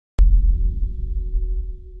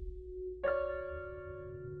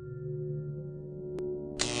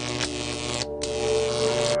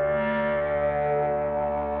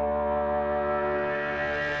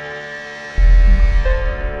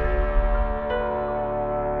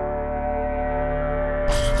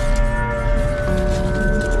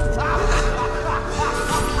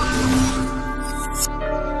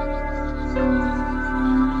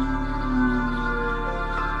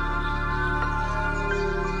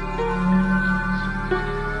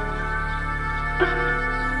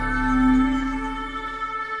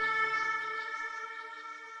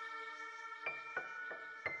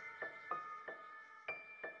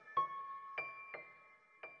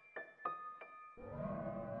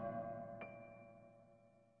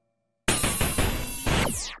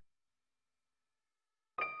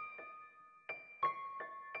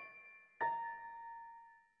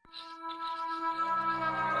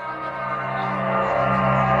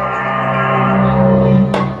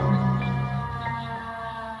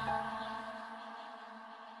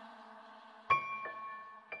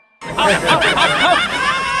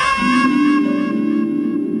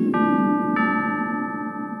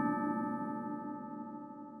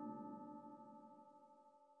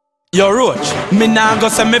Yo Roach, me nah go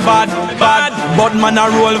say me bad, but man I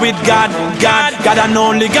roll with God and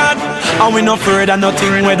only God, and we no afraid of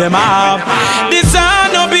nothing with them have. This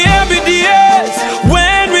ain't no be every days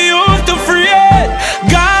when we used to free.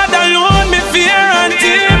 God alone me fear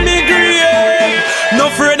until me grave. No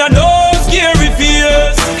afraid of no scary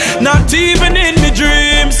fears, not even in me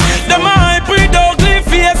dreams. Them hype with ugly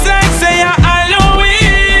face like say a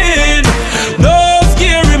Halloween. No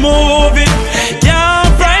scary movie can't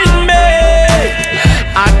frighten me.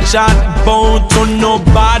 I chat bout to no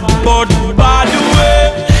bad, but bad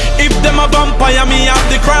way. If them a vampire, me have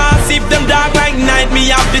the cross. If them dark like night,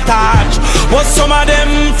 me have the torch. But some of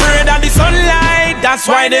them afraid of the sunlight, that's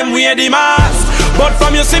why them wear the mask. But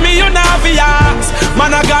from you see me, you not be asked.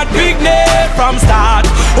 Man, I got big name from start.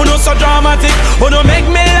 Who no so dramatic, who no make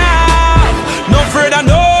me laugh. No afraid of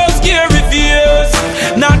no scary fears,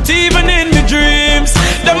 not even in me dreams.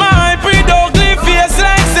 Them hype with ugly face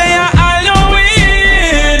like say a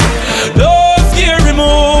Halloween. No scary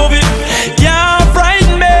movie can't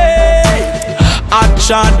frighten me. I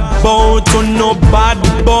chat bout to no bad,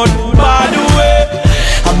 but bad way.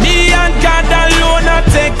 And me and God alone I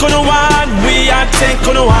take on one. We are take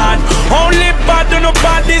on one. Only bad on no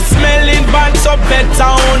body smelling bad, so better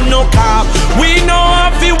on no cap. We know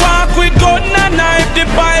how to walk with gun and knife. The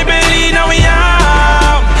Bible in our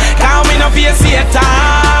arm. Can't we no fear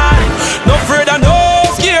Satan? No afraid of no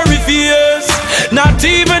scary fears, not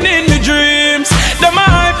even in me dreams. Them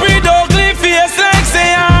hype with ugly face like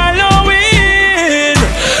say Halloween.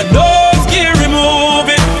 No scary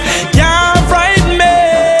movie can't frighten me.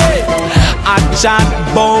 I chat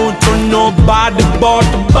bout to no bad, but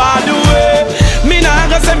bad way. Me nah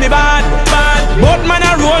go say me bad, but man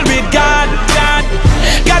I roll with God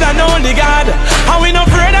and only God, and we no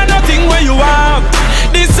afraid of nothing where you have.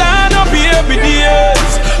 This ain't no baby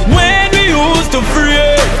days when we used to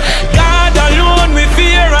free. God alone we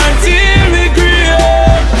fear until we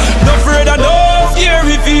grave. No afraid of no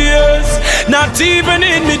scary fears, not even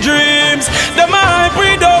in me dreams. Them hype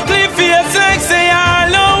with ugly face like say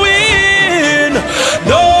Halloween.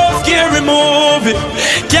 No scary movie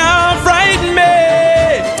can't frighten me.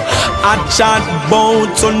 I chat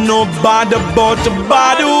bout to no bad, but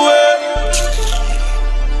bad way.